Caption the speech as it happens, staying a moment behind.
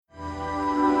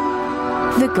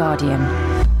The Guardian.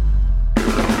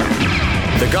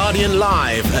 The Guardian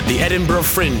live at the Edinburgh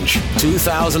Fringe,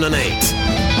 2008.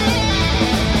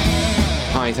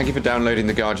 Hi, thank you for downloading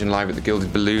The Guardian live at the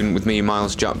Gilded Balloon with me,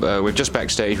 Miles Jupp. We're just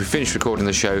backstage. We finished recording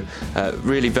the show.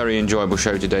 Really very enjoyable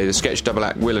show today. The sketch double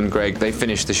act, Will and Greg, they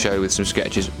finished the show with some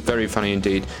sketches. Very funny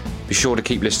indeed. Be sure to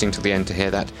keep listening to the end to hear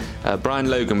that. Brian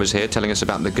Logan was here telling us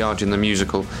about The Guardian, the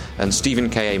musical, and Stephen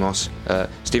K Amos.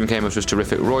 Stephen K Amos was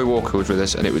terrific. Roy Walker was with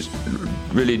us, and it was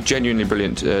really genuinely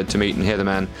brilliant to meet and hear the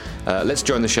man. Let's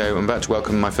join the show. I'm about to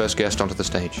welcome my first guest onto the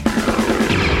stage.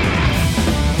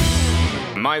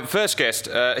 My first guest,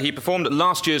 he performed at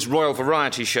last year's Royal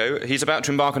Variety Show. He's about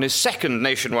to embark on his second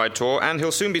nationwide tour, and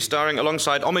he'll soon be starring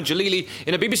alongside Omid Jalili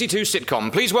in a BBC Two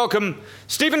sitcom. Please welcome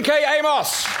Stephen K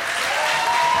Amos!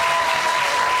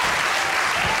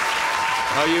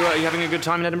 Are you having a good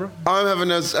time in Edinburgh? I'm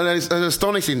having an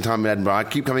astonishing time in Edinburgh. I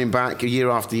keep coming back year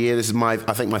after year. This is I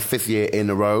think my fifth year in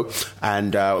a row,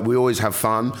 and we always have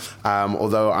fun.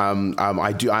 Although I'm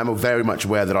very much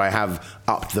aware that I have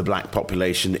upped the black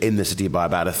population in the city by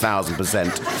about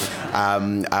 1,000%.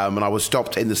 And I was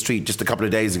stopped in the street just a couple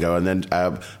of days ago, and then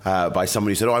by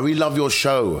somebody who said, "Oh, I really love your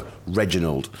show,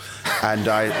 Reginald," and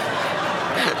I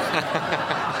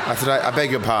said, I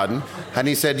beg your pardon. And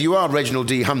he said, "You are Reginald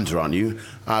D. Hunter, aren't you?"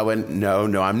 I went, No,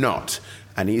 I'm not.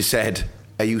 And he said,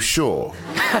 "Are you sure?"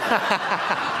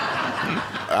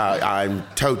 I'm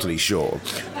totally sure.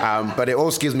 But it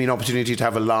also gives me an opportunity to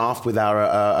have a laugh with our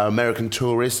American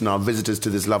tourists and our visitors to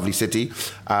this lovely city.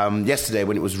 Yesterday,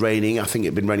 when it was raining, I think it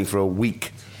had been raining for a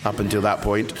week up until that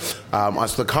point,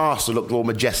 as the castle looked all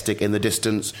majestic in the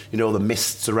distance, all the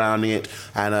mist surrounding it,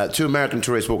 and two American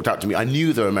tourists walked up to me. I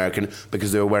knew they were American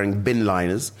because they were wearing bin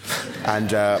liners,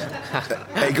 and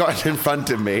they got in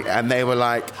front of me, and they were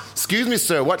like, "Excuse me,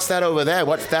 sir, what's that over there?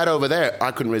 What's that over there?"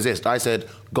 I couldn't resist. I said,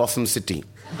 "Gotham City."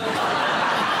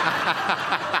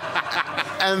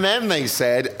 And then they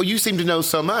said, "Oh, you seem to know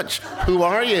so much. Who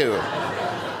are you?"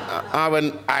 I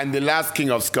went, "I'm the last king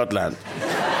of Scotland."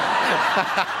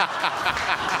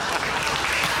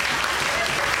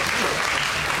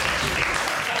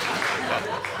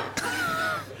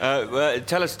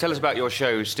 Tell us about your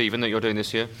show, Stephen, that you're doing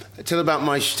this year. Tell you about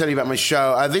my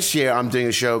show. This year, I'm doing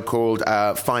a show called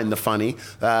Find the Funny.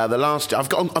 I've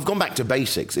gone back to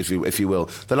basics, if you will.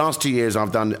 The last 2 years,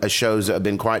 I've done shows that have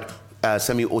been quite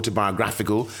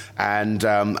semi-autobiographical, and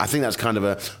I think that's kind of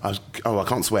I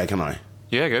can't swear, can I?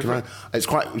 Yeah, go for it. It's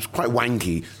quite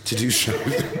wanky to do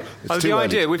shows. The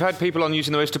idea, we've had people on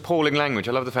using the most appalling language.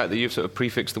 I love the fact that you've sort of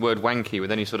prefixed the word wanky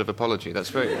with any sort of apology. That's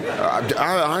very...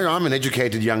 I'm an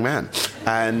educated young man,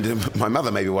 and my mother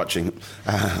may be watching,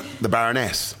 the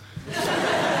Baroness.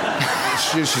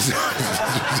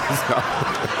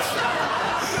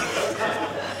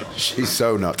 She's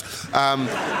so not.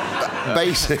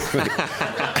 Basically...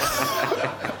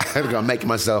 I'm making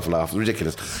myself laugh. It's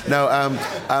ridiculous. No,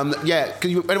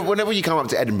 whenever you come up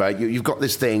to Edinburgh, you've got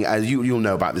this thing, as you'll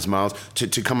know about this, Miles,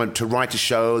 to come and to write a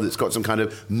show that's got some kind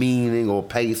of meaning or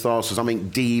pathos or something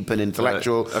deep and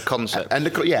intellectual. A concept.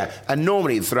 And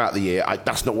normally throughout the year,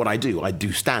 that's not what I do. I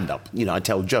do stand-up. I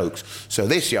tell jokes. So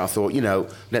this year I thought,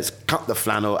 let's cut the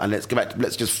flannel and let's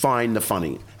just find the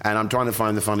funny. And I'm trying to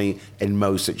find the funny in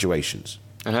most situations.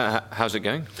 And how's it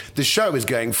going? The show is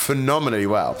going phenomenally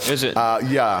well. Is it?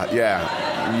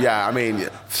 Yeah. I mean,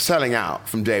 selling out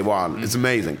from day one. It's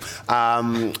amazing.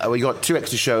 We got 2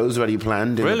 extra shows already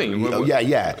planned. Really?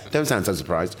 Yeah. Don't sound so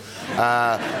surprised.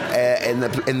 In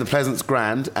the Pleasance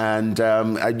Grand, and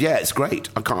it's great.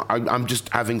 I'm just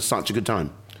having such a good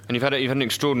time. And you've had an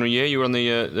extraordinary year. You were on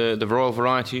the Royal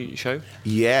Variety Show.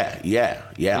 Yeah.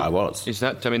 I was. Is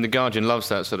that? I mean, the Guardian loves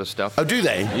that sort of stuff. Oh, do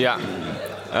they? Yeah.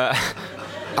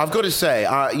 I've got to say,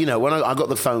 when I got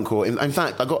the phone call, in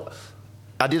fact, I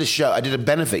did a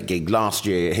benefit gig last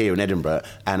year here in Edinburgh,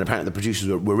 and apparently the producers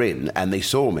were in, and they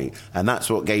saw me, and that's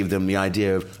what gave them the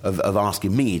idea of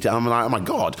asking me. I'm like, oh my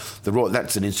God,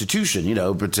 that's an institution,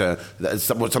 but that's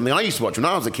something I used to watch when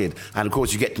I was a kid, and of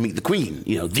course you get to meet the Queen,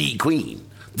 the Queen.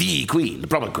 The Queen, the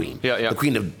proper Queen, the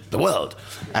Queen of the world.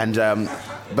 And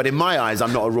but in my eyes,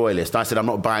 I'm not a royalist. I said I'm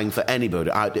not bowing for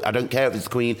anybody. I don't care if it's the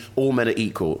Queen. All men are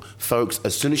equal, folks.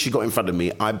 As soon as she got in front of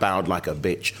me, I bowed like a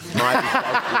bitch.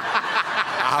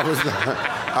 I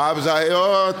was like,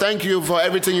 oh, thank you for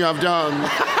everything you have done.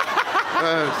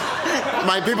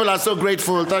 My people are so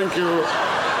grateful. Thank you.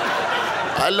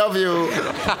 I love you.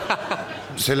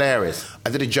 It's hilarious. I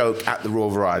did a joke at the Royal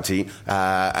Variety,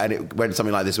 and it went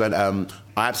something like this.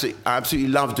 I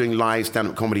absolutely love doing live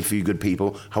stand-up comedy for you good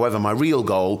people. However, my real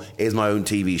goal is my own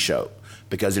TV show,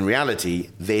 because in reality,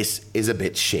 this is a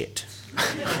bit shit.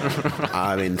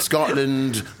 I'm in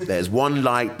Scotland. There's one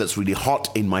light that's really hot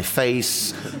in my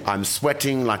face. I'm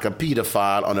sweating like a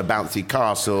paedophile on a bouncy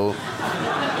castle.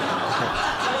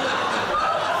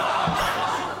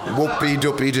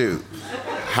 Whoopie-doopie-doo.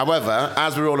 However,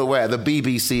 as we're all aware, the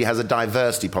BBC has a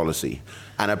diversity policy,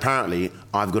 and apparently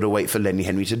I've got to wait for Lenny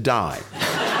Henry to die.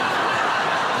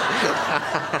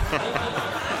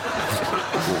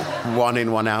 One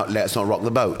in, one out, let's not rock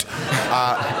the boat.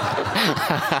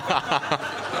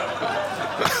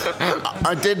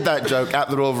 I did that joke at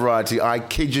the Royal Variety, I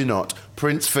kid you not.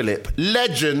 Prince Philip,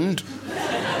 legend,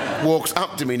 walks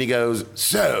up to me and he goes,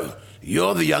 "So,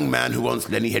 you're the young man who wants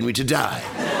Lenny Henry to die.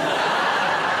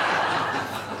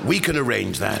 We can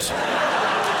arrange that."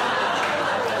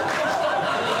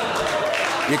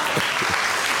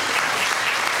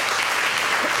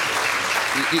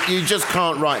 You just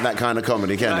can't write that kind of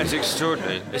comedy, can you? That is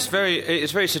extraordinary. It's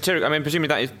very satirical. I mean,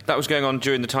 presumably that was going on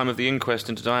during the time of the inquest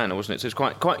into Diana, wasn't it? So it's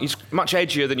quite he's much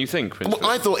edgier than you think, Prince. Well,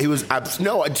 I thought he was...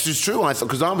 No, it's true, I thought,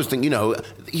 because I was thinking,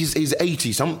 he's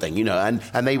 80-something,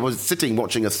 and they were sitting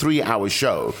watching a 3-hour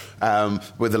show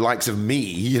with the likes of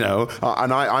me,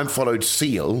 and I followed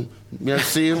Seal.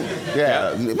 Seal?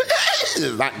 Yeah.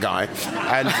 That guy.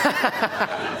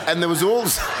 And there was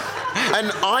also...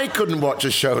 And I couldn't watch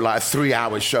a show like a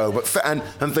 3-hour show, but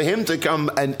for him to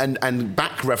come and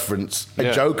back reference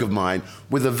a joke of mine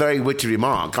with a very witty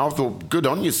remark, I thought, good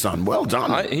on you, son, well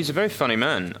done. He's a very funny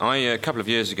man. A couple of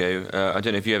years ago, I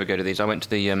don't know if you ever go to these, I went to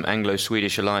the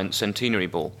Anglo-Swedish Alliance Centenary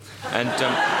Ball, and...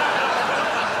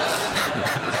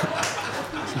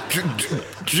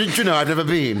 do you know, I've never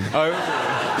been. Oh,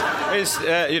 it's,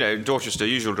 Dorchester,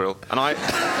 usual drill, and I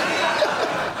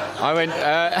went...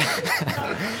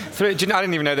 I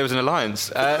didn't even know there was an alliance.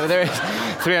 There is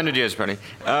 300 years, apparently.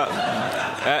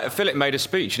 Philip made a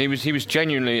speech, and he was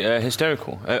genuinely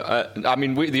hysterical. I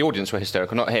mean, the audience were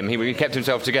hysterical, not him. He kept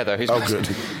himself together. Good.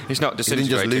 He's not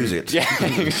disintegrated. He didn't just lose it.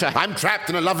 Yeah, exactly. I'm trapped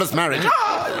in a loveless marriage.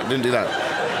 Didn't do that.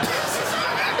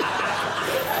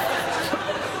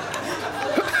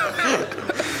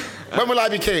 When will I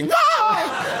be king?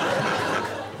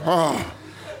 Oh.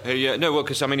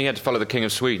 Because, he had to follow the King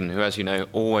of Sweden, who, as you know,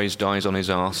 always dies on his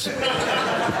arse.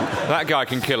 That guy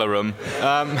can kill a room.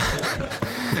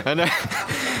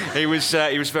 He was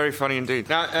very funny indeed.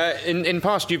 Now, in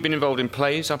past, you've been involved in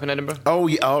plays up in Edinburgh? Oh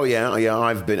yeah.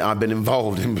 I've been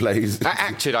involved in plays.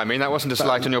 Acted, that wasn't a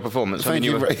slight on your performance. Thank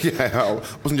you. I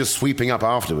wasn't just sweeping up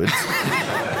afterwards.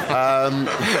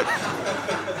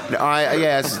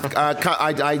 I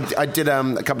did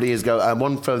a couple of years ago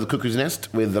one for The Cuckoo's Nest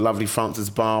with the lovely Frances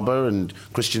Barber and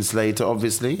Christian Slater,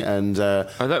 obviously, and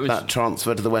that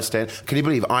transfer to the West End. Can you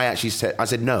believe I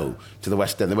said no to the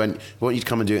West End? They went, "We want you to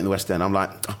come and do it in the West End." I'm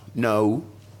like, no,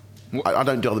 I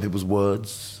don't do other people's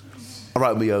words. I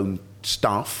write my own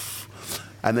stuff.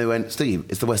 And they went, "Steve,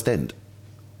 it's the West End.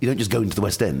 You don't just go into the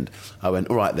West End." I went,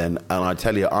 "All right then," and I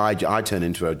tell you, I turn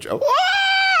into a joke.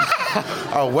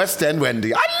 Oh, West End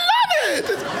Wendy. I love it!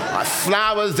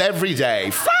 Flowers every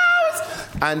day. Flowers!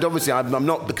 And obviously, I'm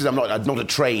not a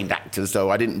trained actor, so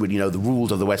I didn't really know the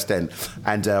rules of the West End.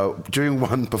 And during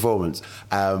one performance,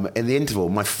 in the interval,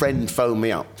 my friend phoned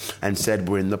me up and said,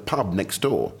 "We're in the pub next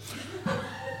door."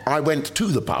 I went to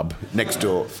the pub next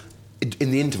door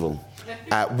in the interval,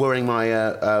 wearing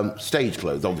my stage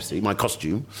clothes, obviously, my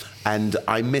costume, and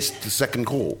I missed the second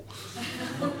call.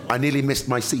 I nearly missed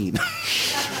my scene.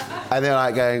 And they're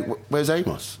like going, "Where's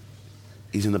Amos?"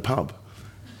 "He's in the pub."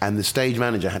 And the stage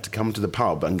manager had to come to the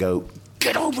pub and go,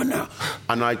 "Get over now."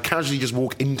 And I casually just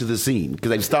walk into the scene,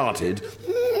 because they've started.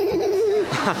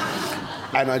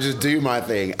 And I just do my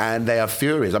thing, and they are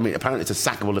furious. Apparently it's a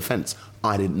sackable offence.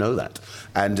 I didn't know that.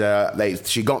 And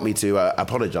she got me to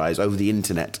apologise over the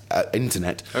internet.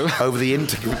 Over the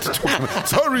internet.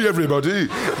 Sorry, everybody.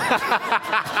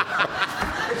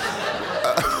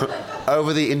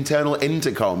 Over the internal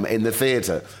intercom in the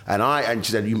theatre, and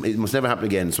she said, "It must never happen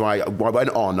again." So I went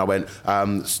on. I went,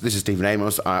 "This is Stephen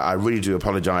Amos. I really do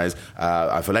apologise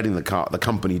for letting the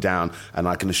company down, and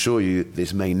I can assure you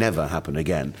this may never happen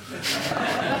again."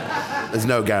 There's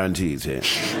no guarantees here.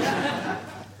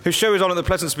 Whose show is on at the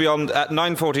Pleasance Beyond at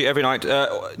 9:40 every night.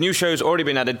 New show's already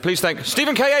been added. Please thank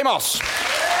Stephen K Amos.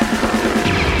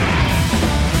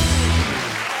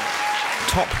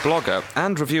 Top blogger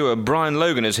and reviewer Brian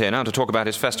Logan is here now to talk about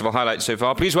his festival highlights so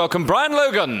far. Please welcome Brian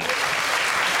Logan.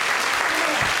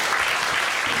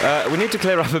 We need to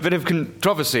clear up a bit of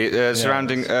controversy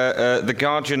surrounding the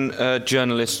Guardian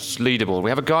journalists' leaderboard. We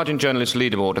have a Guardian journalists'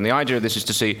 leaderboard, and the idea of this is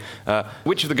to see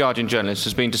which of the Guardian journalists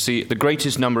has been to see the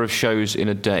greatest number of shows in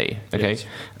a day. Okay,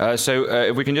 yes. So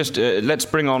if we can just let's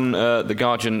bring on the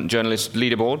Guardian journalist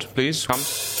leaderboard, please. Come.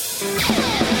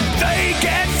 They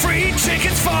get free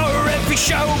tickets for every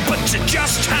show, but to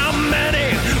just how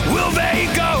many will they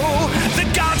go? The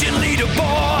Guardian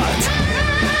leaderboard.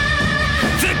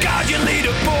 The Guardian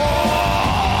leaderboard.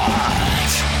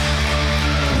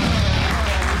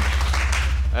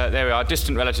 There we are,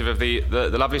 distant relative of the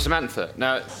lovely Samantha.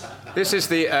 Now, this is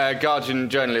the Guardian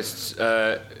journalists'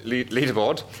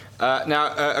 leaderboard.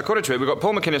 Now, according to it, we've got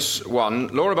Paul McInnes 1,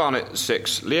 Laura Barnett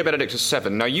 6, Leah Benedictus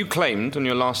 7. Now, you claimed on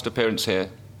your last appearance here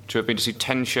to have been to see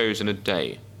 10 shows in a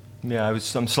day. Yeah, I'm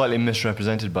slightly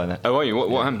misrepresented by that. Oh, are you?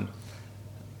 What happened?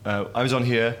 I was on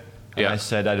here, and Yeah. I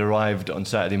said I'd arrived on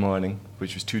Saturday morning,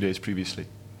 which was 2 days previously.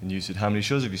 And you said, how many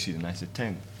shows have you seen? And I said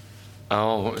 10.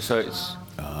 Oh, so it's...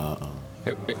 I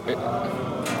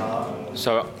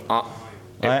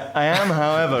am,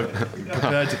 however,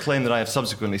 prepared to claim that I have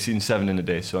subsequently seen 7 in a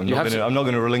day, so I'm not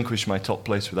going to relinquish my top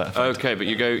place with that effect. Okay, but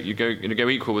you go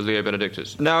equal with Leo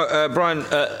Benedictus. Now, Brian,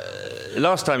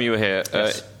 last time you were here,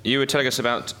 yes. You were telling us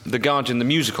about The Guardian, the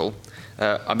musical.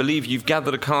 I believe you've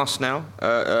gathered a cast now.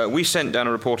 We sent down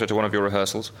a reporter to one of your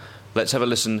rehearsals. Let's have a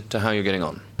listen to how you're getting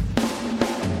on.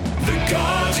 The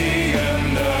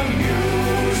Guardian, the musical.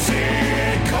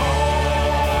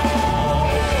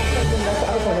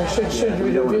 Should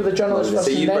we review the journalist first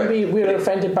and then we're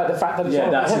offended by the fact that it's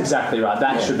all that's him? exactly right.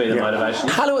 That should be the motivation.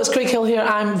 Hello, it's Craig Hill here.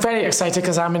 I'm very excited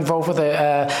because I'm involved with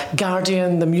the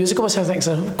Guardian, the musical, which I think is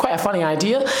quite a funny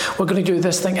idea. We're going to do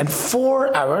this thing in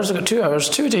 4 hours. We've got 2 hours,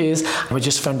 2 days. We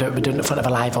just found out we're doing it in front of a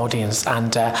live audience,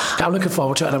 and I'm looking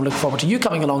forward to it, and I'm looking forward to you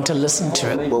coming along to listen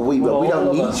to it. Well, we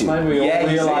don't need you. Maybe we all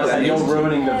realise that you're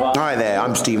ruining the vibe. Hi there,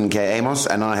 I'm Stephen K Amos,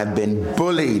 and I have been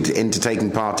bullied into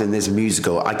taking part in this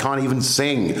musical. I can't even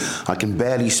sing. I can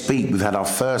barely speak. We've had our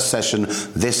first session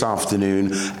this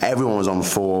afternoon. Everyone was on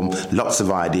form. Lots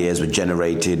of ideas were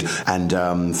generated, and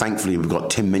thankfully we've got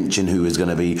Tim Minchin, who is going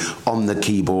to be on the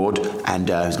keyboard and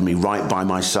who's going to be right by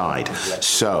my side.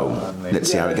 So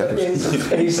let's see how it goes.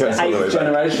 He's the 8th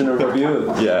generation of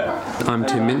reviewer. Yeah. I'm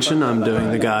Tim Minchin. I'm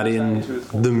doing The Guardian,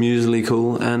 the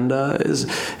musical, and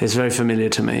it's very familiar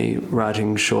to me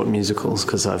writing short musicals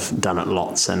because I've done it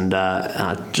lots, and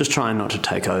just trying not to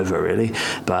take over really,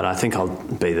 but I think I'll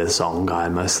be the song guy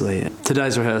mostly.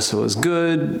 Today's rehearsal was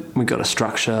good. We got a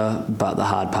structure, but the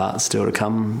hard part's still to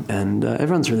come, and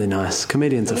everyone's really nice.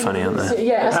 Comedians are funny, aren't they?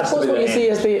 Yeah, I suppose what you see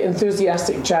is the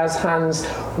enthusiastic jazz hands.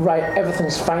 Right,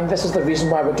 everything's fine. This is the reason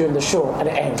why we're doing the show, and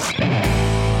it ends. The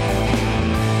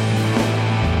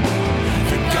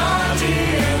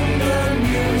Guardian, the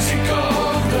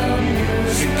musical, the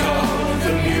musical,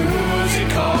 the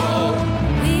musical.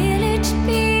 Will it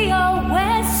be a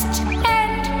West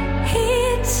End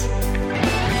hit?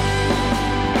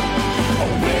 Or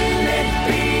will it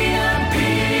be a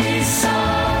piece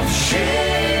of shit?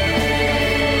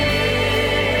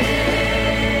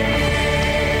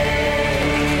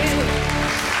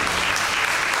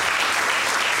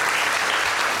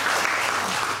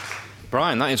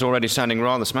 Brian, that is already sounding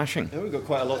rather smashing. Yeah, we've got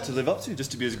quite a lot to live up to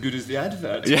just to be as good as the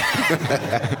advert. Yeah.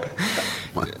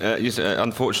 Yes,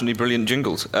 unfortunately, brilliant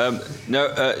jingles.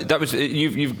 That was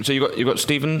you've got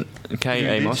Stephen K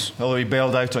Amos. Although he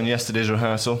bailed out on yesterday's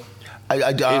rehearsal.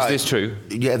 Is this true?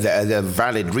 Yeah, the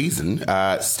valid reason.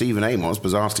 Stephen Amos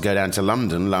was asked to go down to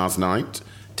London last night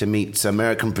to meet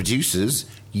American producers.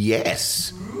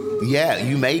 Yes. Yeah,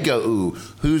 you may go, ooh,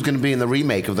 who's going to be in the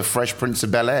remake of The Fresh Prince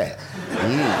of Bel-Air?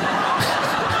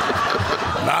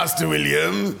 Master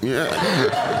William. Yeah.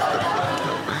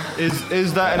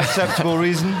 Is that an acceptable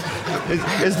reason?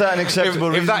 Is that an acceptable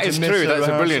reason? If that is true, that's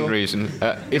a brilliant reason.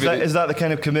 Is that the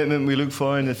kind of commitment we look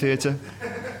for in the theatre?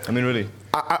 I mean, really.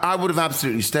 I would have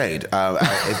absolutely stayed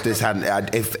if this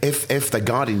hadn't. If the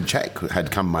Guardian check had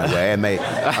come my way, I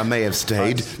may have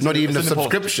stayed. Not even a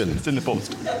subscription. It's in the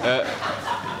post.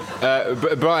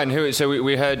 Brian, so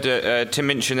we heard Tim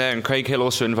Minchin there and Craig Hill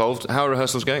also involved. How are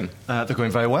rehearsals going? They're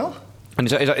going very well. And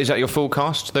is that your full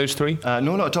cast, those three? No,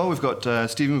 not at all. We've got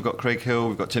Stephen, we've got Craig Hill,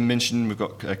 we've got Tim Minchin, we've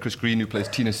got Chris Green, who plays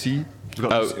Tina C. We've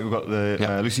got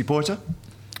Lucy Porter.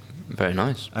 Very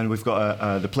nice. And we've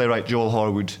got the playwright Joel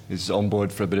Horwood is on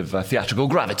board for a bit of theatrical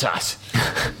gravitas.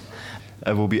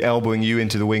 We'll be elbowing you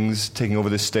into the wings, taking over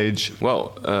this stage.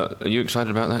 Well, are you excited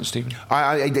about that, Stephen?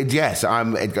 Yes,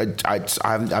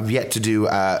 I've yet to do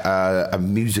a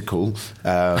musical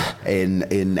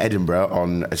in Edinburgh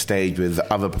on a stage with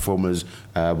other performers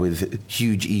with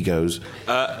huge egos.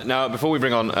 Now, before we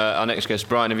bring on our next guest,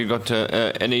 Brian, have you got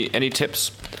any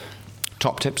tips?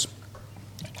 Top tips?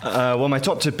 Well, my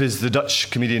top tip is the Dutch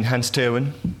comedian Hans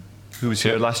Theeuwen, who was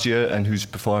here last year and who's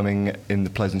performing in the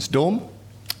Pleasance Dome.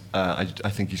 I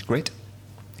think he's great.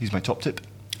 He's my top tip.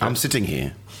 I'm sitting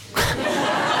here.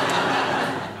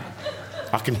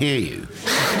 I can hear you.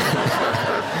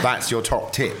 That's your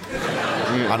top tip.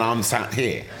 And I'm sat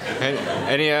here.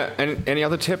 Any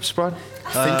other tips, Brian?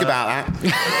 Think about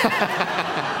that.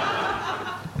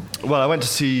 Well, I went to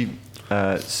see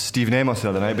Stephen Amos the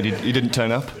other night, but he didn't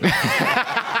turn up.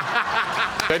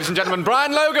 Ladies and gentlemen,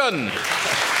 Brian Logan!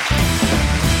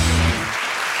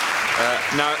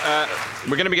 Now,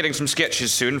 we're going to be getting some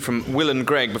sketches soon from Will and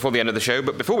Greg before the end of the show,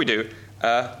 but before we do,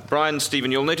 Brian,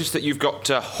 Stephen, you'll notice that you've got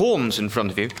horns in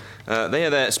front of you. They are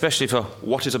there especially for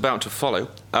what is about to follow.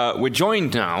 We're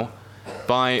joined now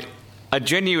by a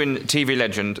genuine TV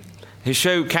legend. His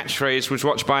show, Catchphrase, was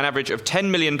watched by an average of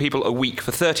 10 million people a week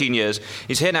for 13 years.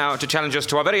 He's here now to challenge us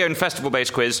to our very own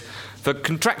festival-based quiz. For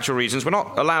contractual reasons, we're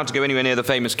not allowed to go anywhere near the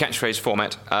famous Catchphrase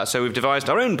format, so we've devised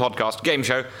our own podcast, game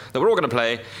show, that we're all going to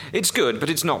play. It's good, but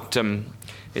it's not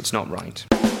right.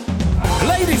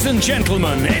 Ladies and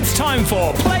gentlemen, it's time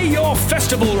for Play Your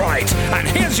Festival Right. And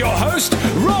here's your host,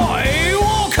 Roy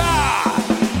Walker.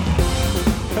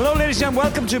 Hello, ladies and gentlemen.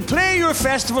 Welcome to Play Your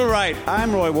Festival Right.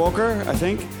 I'm Roy Walker, I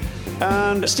think.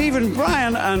 And Stephen,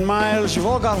 Brian, and Miles, you've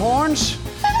all got horns?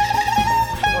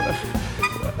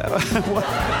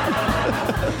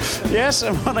 Yes,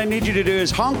 and what I need you to do is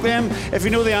honk them if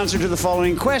you know the answer to the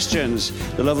following questions.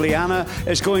 The lovely Anna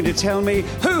is going to tell me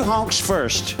who honks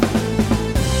first.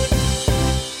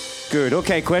 Good.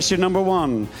 Okay, question number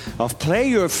 1 of Play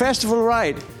Your Festival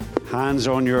Right. Hands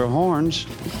on your horns.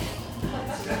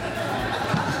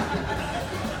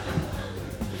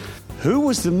 Who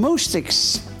was the most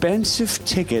expensive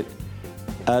ticket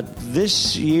at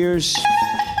this year's...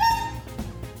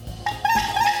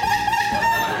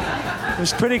 It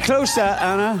was pretty close, that,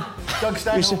 Anna. Doug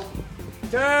Stanhope.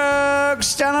 Doug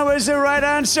Stanhope is the right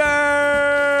answer!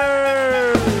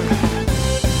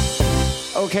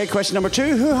 Okay, question number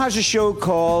 2. Who has a show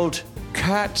called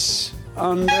Cats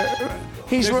Under...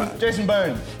 Jason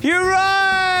Byrne. You're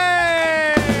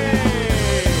right!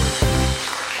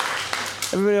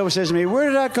 Everybody always says to me, where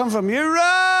did that come from? You're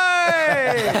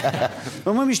right!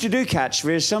 When we used to do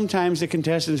Catchphrase, sometimes the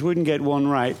contestants wouldn't get one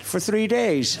right for 3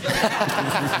 days.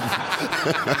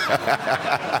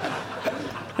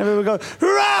 Everybody would go,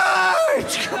 right!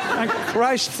 Thank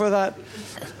Christ for that.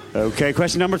 Okay,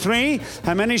 question number 3.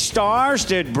 How many stars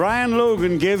did Brian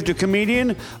Logan give to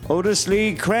comedian Otis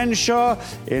Lee Crenshaw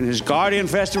in his Guardian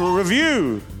Festival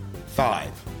review?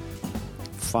 5.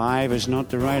 5 is not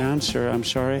the right answer, I'm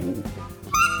sorry.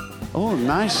 Oh,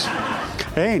 nice.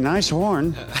 Hey, nice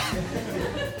horn.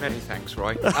 Many thanks,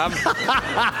 Roy.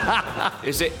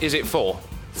 Is it 4?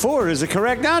 4 is the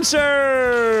correct answer.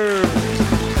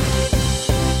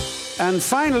 And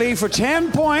finally, for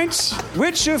 10 points,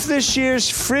 which of this year's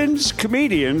Fringe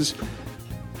comedians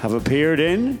have appeared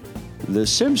in The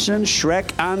Simpsons,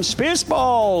 Shrek, and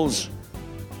Spaceballs?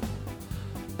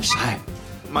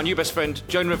 My new best friend,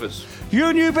 Joan Rivers.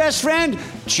 Your new best friend,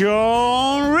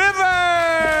 Joan Rivers!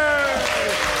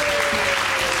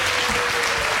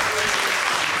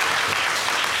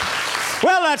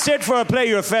 Well, that's it for Play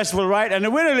Your Festival Right. And the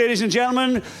winner, ladies and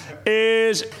gentlemen,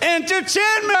 is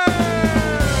entertainment!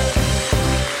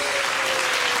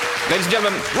 Ladies and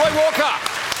gentlemen, Roy Walker!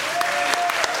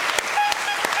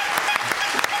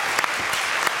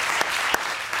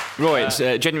 Roy, it's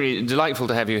genuinely delightful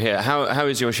to have you here. How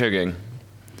is your show going?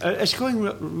 It's going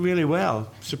really well,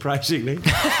 surprisingly.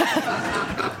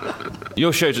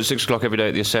 Your show's at 6 o'clock every day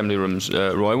at the Assembly Rooms,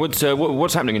 Roy. What's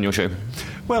happening in your show?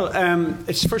 Well,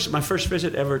 it's my first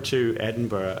visit ever to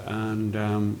Edinburgh,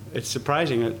 and it's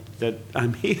surprising that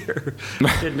I'm here.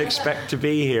 I didn't expect to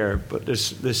be here, but there's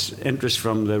this interest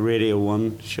from the Radio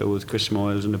 1 show with Chris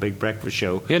Moyles and the Big Breakfast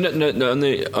Show. Yeah, no.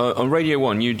 On Radio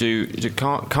 1, you do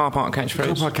car park catchphrase?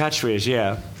 Car park catchphrase,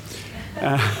 yeah.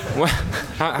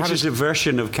 Which is a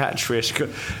version of Catchphrase.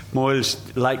 Moyles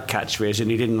liked Catchphrase,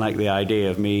 and he didn't like the idea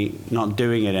of me not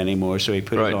doing it anymore, so he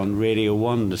put it on Radio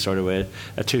 1 to sort of a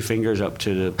 2 fingers up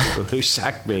to the people who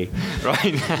sacked me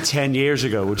 10 years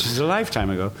ago, which is a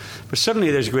lifetime ago. But suddenly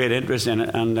there's great interest in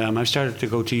it, and I started to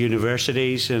go to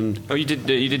universities. And you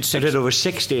did 6? I did over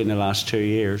 60 in the last 2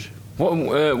 years.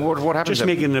 What happens? Just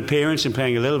making an appearance and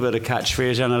playing a little bit of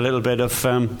Catchphrase and a little bit of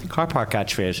car park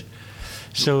Catchphrase.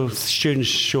 So students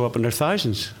show up in their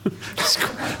thousands.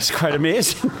 It's quite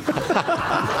amazing.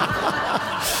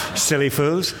 Silly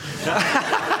fools.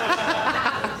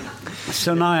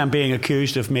 So now I'm being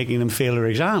accused of making them fail their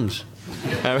exams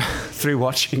through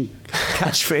watching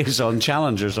Catchphrase on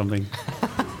Challenge or something.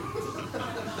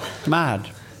 Mad.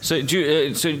 So do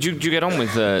you get on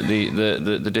with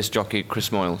the disc jockey Chris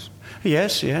Moyles?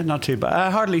 Yes, yeah, not too bad. I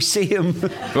hardly see him.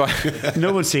 Right.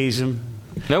 No one sees him.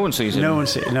 No one sees him?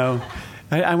 No.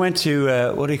 I went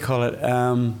to, what do you call it,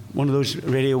 one of those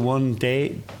Radio 1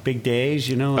 big days,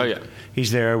 you know. Oh, yeah.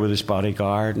 He's there with his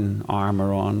bodyguard and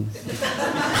armour on.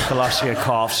 Philosophy of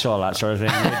coughs, all that sort of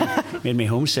thing. Made me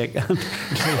homesick. And,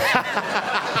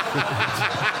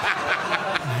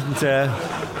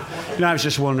 I was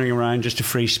just wandering around, just a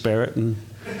free spirit, and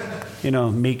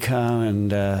Mika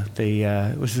and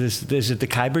is it the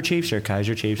Khyber Chiefs or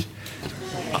Kaiser Chiefs?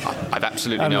 I've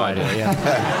absolutely no idea. Yeah. I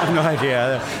have no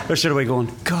idea. They're sort of way going,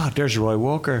 God, there's Roy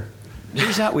Walker.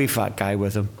 Who's that wee fat guy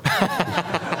with him?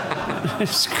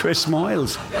 It's Chris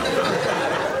Moyles.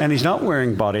 And he's not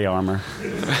wearing body armour.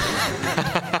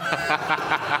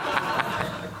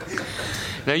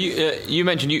 Now, you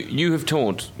mentioned you have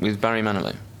toured with Barry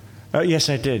Manilow. Yes,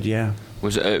 I did, yeah.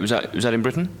 Was that in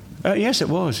Britain? Yes, it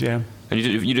was, yeah. And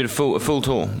you did a full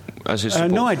tour as his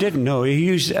support? No, I didn't. No, he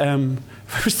used.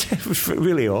 It was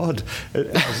really odd.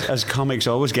 As comics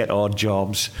always get odd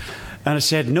jobs, and it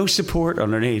said no support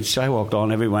underneath. So I walked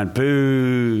on. Everyone went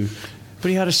boo, but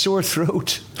he had a sore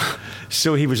throat,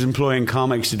 so he was employing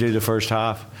comics to do the first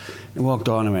half. And walked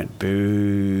on and went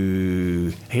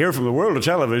boo. Here from the world of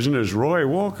television is Roy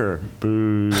Walker.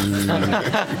 Boo.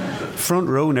 Front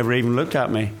row never even looked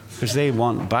at me because they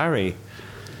want Barry.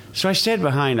 So I stayed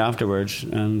behind afterwards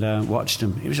and watched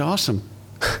him. He was awesome.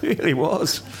 He really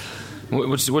was.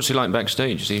 What's he like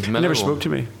backstage? Is he mellow? He never spoke to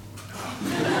me.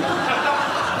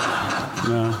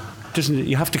 No.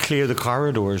 You have to clear the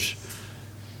corridors.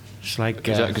 It's like...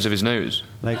 Is that because of his nose?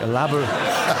 Like a labyrinth.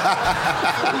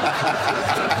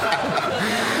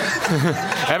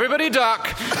 Everybody duck!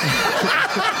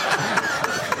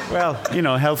 Well,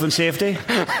 health and safety.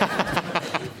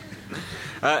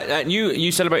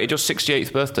 You celebrated your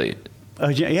 68th birthday.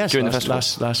 Yes, during the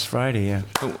festival. Last Friday, yeah.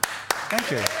 Oh.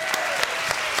 Thank you.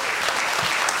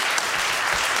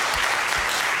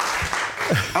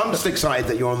 I'm just excited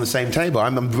that you're on the same table.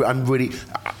 I'm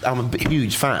a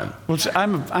huge fan. Well,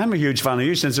 I'm a huge fan of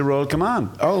you since the Royal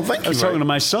Command. Oh, thank you. I was talking to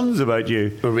my sons about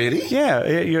you. Oh, really? Yeah,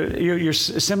 you're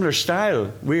similar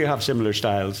style. We have similar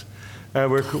styles.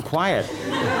 We're quiet,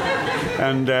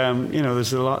 and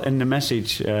there's a lot in the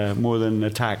message more than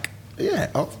attack. Yeah.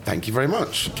 Oh, thank you very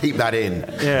much. Keep that in.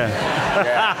 Yeah.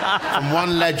 From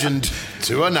one legend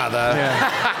to another. Yeah.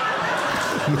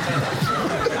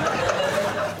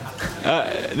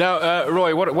 Now,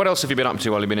 Roy, what else have you been up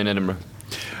to while you've been in Edinburgh?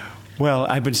 Well,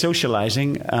 I've been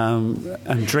socialising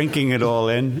and drinking it all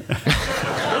in.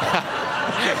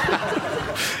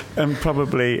 And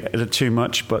probably too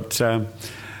much, but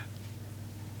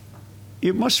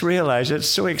you must realise it's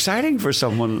so exciting for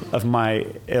someone of my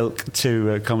ilk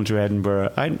to come to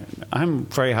Edinburgh. I'm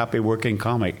very happy working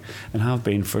comic and have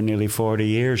been for nearly 40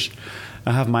 years.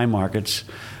 I have my markets.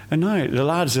 And now the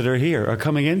lads that are here are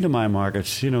coming into my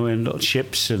markets, in little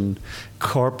ships and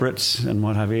corporates and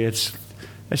what have you.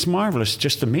 It's marvellous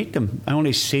just to meet them. I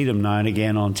only see them now and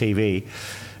again on TV.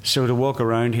 So to walk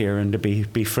around here and to be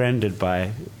befriended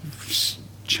by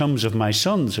chums of my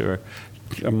sons who are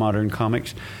modern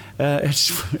comics,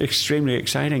 it's extremely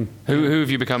exciting. Who have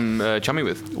you become chummy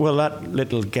with? Well, that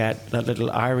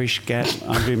little Irish get,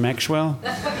 Andrew Maxwell.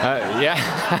 Yeah.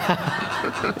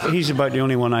 He's about the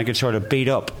only one I could sort of beat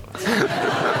up.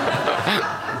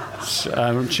 So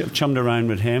I chummed around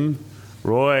with him.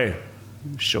 Roy,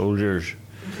 soldiers.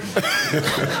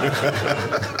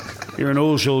 You're an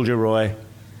old soldier, Roy.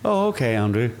 Oh, okay,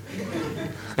 Andrew.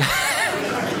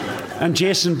 And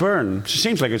Jason Byrne. It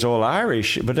seems like it's all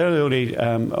Irish, but they're the only...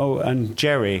 and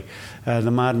Jerry,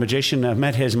 the mad magician. I've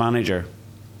met his manager.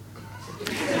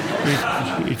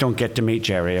 You don't get to meet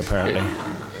Jerry, apparently.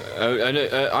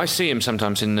 I see him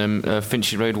sometimes in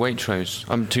Finchley Road Waitrose.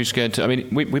 I'm too scared to... I mean,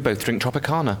 we both drink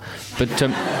Tropicana, but...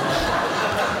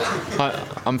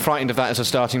 I'm frightened of that as a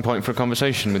starting point for a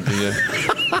conversation with the...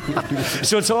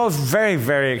 So it's all very,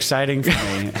 very exciting for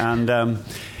me. And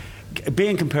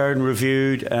being compared and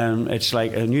reviewed, it's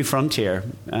like a new frontier.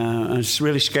 And it's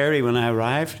really scary when I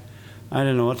arrived I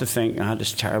don't know what to think. I had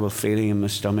this terrible feeling in my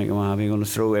stomach. I'm going to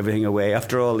throw everything away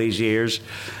after all these years.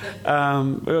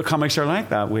 Comics are like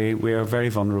that. We are very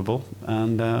vulnerable,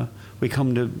 and we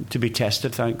come to be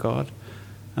tested, thank God.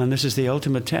 And this is the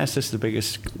ultimate test. This is the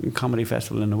biggest comedy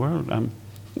festival in the world. I'm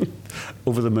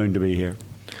over the moon to be here.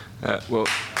 Well...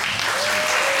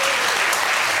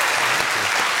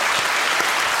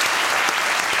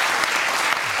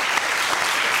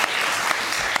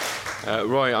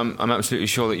 Roy, I'm absolutely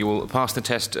sure that you will pass the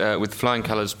test with flying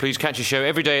colours. Please catch a show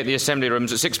every day at the Assembly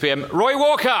Rooms at 6 p.m. Roy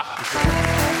Walker!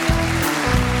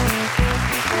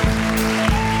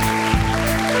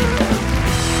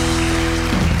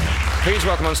 Please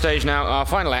welcome on stage now our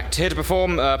final act, here to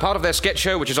perform part of their sketch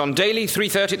show, which is on daily,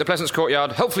 3:30 at the Pleasance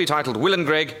Courtyard, helpfully titled Will and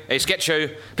Greg, a sketch show.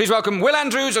 Please welcome Will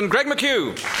Andrews and Greg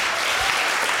McHugh.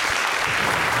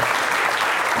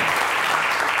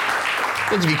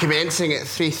 Interview commencing at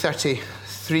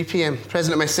 3:33 p.m.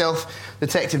 Present myself,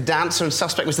 Detective Dancer and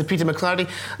suspect Mr. Peter McClarty.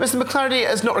 Mr. McClarty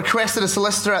has not requested a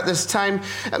solicitor at this time.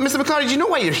 Mr. McClarty, do you know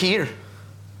why you're here?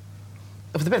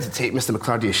 For the bit of the tape, Mr.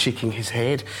 McClarty is shaking his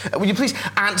head. Would you please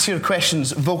answer your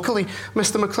questions vocally,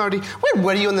 Mr. McClarty? Where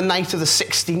were you on the night of the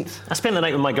 16th? I spent the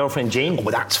night with my girlfriend Jane. Oh,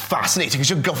 well, that's fascinating, because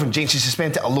your girlfriend Jane, she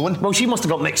spent it alone. Well, she must have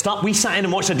got mixed up. We sat in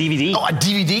and watched a DVD. Oh, a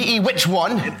DVD? Which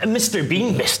one? Mr.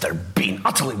 Bean. Mr. Bean.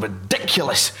 Utterly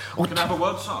ridiculous. Can I have a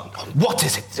word song? What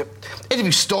is it?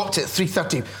 Interview stopped at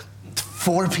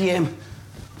 3:34 p.m.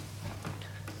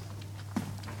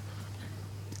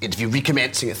 Interview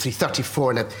recommencing at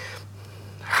 3:34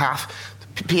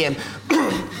 p.m.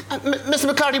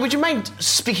 Mr. McClarty, would you mind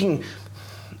speaking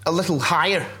a little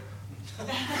higher?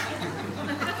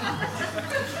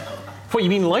 What, you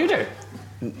mean louder?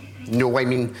 No, I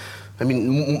mean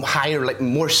higher, like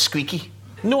more squeaky.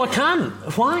 No, I can't.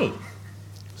 Why?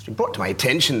 It's been brought to my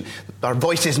attention our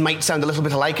voices might sound a little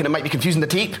bit alike and it might be confusing the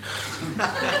tape.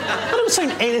 I don't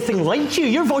sound anything like you.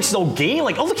 Your voice is all gay.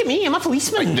 Like, oh, look at me, I'm a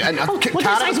policeman. Enough of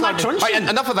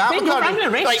that, Ben, McClarty. I'm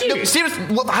going to arrest you. No, seriously,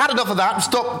 well, I had enough of that.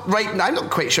 Stop right now. I'm not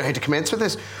quite sure how to commence with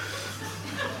this.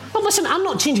 Well, listen, I'm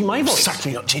not changing my voice.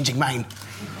 Certainly not changing mine.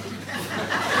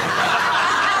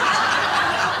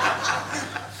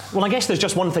 Well, I guess there's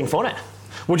just one thing for it.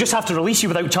 We'll just have to release you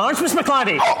without charge, Miss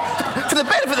McClarty. Oh, for the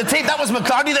benefit of the tape, that was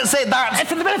McClarty that said that.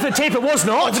 For the benefit of the tape, it was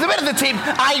not. Oh, for the benefit of the tape,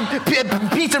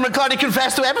 Peter McClarty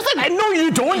confessed to everything. No,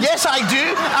 you don't. Yes, I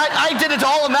do. I did it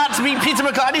all, and that's me, Peter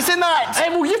McClarty, saying that.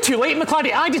 Well, you're too late,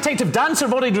 McClarty. I, Detective Dancer,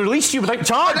 have already released you without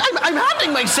charge. I'm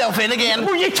handing myself in again.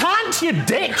 Well, you can't, you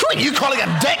dick. Who are you calling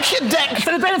a dick, you dick?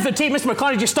 For the benefit of the tape, Mr.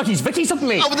 McClarty just stuck his vickies up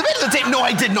me. Oh, for the benefit of the tape, no,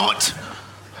 I did not.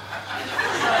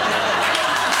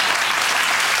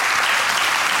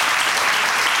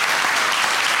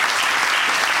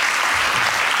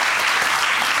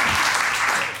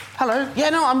 Hello? Yeah,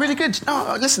 no, I'm really good.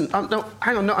 No, listen, no,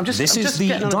 hang on, no, I'm just... This is the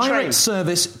direct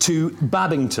service to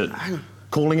Babington.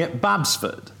 Calling it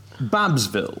Babsford,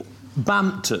 Babsville,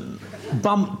 Bampton,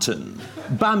 Bumpton,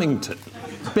 Bamington,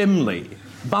 Bimley,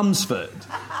 Bumsford,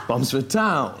 Bumsford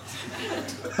Town,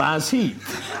 Baz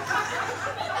Heath,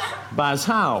 Baz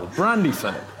Howe,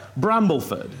 Brandyford,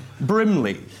 Brambleford,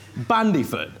 Brimley,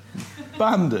 Bandyford,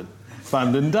 Bandon,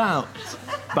 Bandon Downs,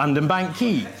 Bandon Bank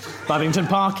Quay, Babington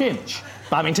Park Inch,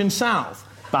 Babington South,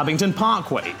 Babington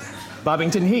Parkway,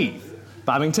 Babington Heath,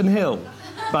 Babington Hill,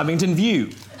 Babington View,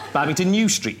 Babington New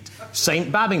Street,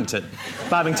 St Babington,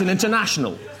 Babington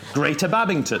International, Greater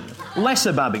Babington,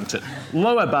 Lesser Babington,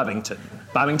 Lower Babington,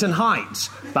 Babington Heights,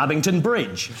 Babington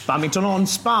Bridge, Babington on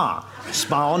Spa,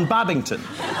 Spa on Babington,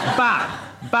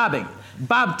 Babbing,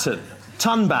 Babton,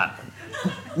 Tunbat,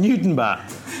 Newtonbat,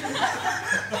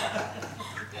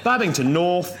 Babington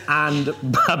North and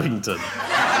Babington.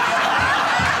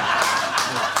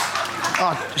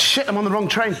 Oh, shit, I'm on the wrong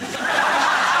train. Will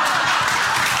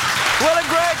and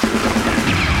Greg!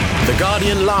 The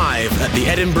Guardian live at the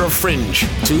Edinburgh Fringe,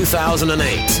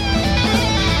 2008.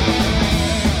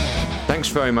 Thanks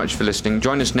very much for listening.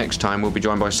 Join us next time. We'll be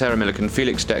joined by Sarah Millican,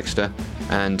 Felix Dexter,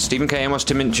 and Stephen K Amos,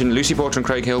 Tim Minchin, Lucy Porter and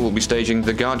Craig Hill will be staging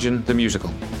The Guardian, the musical.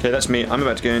 Okay, that's me. I'm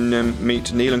about to go and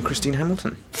meet Neil and Christine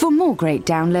Hamilton. For more great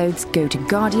downloads, go to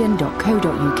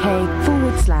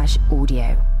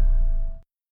guardian.co.uk/audio.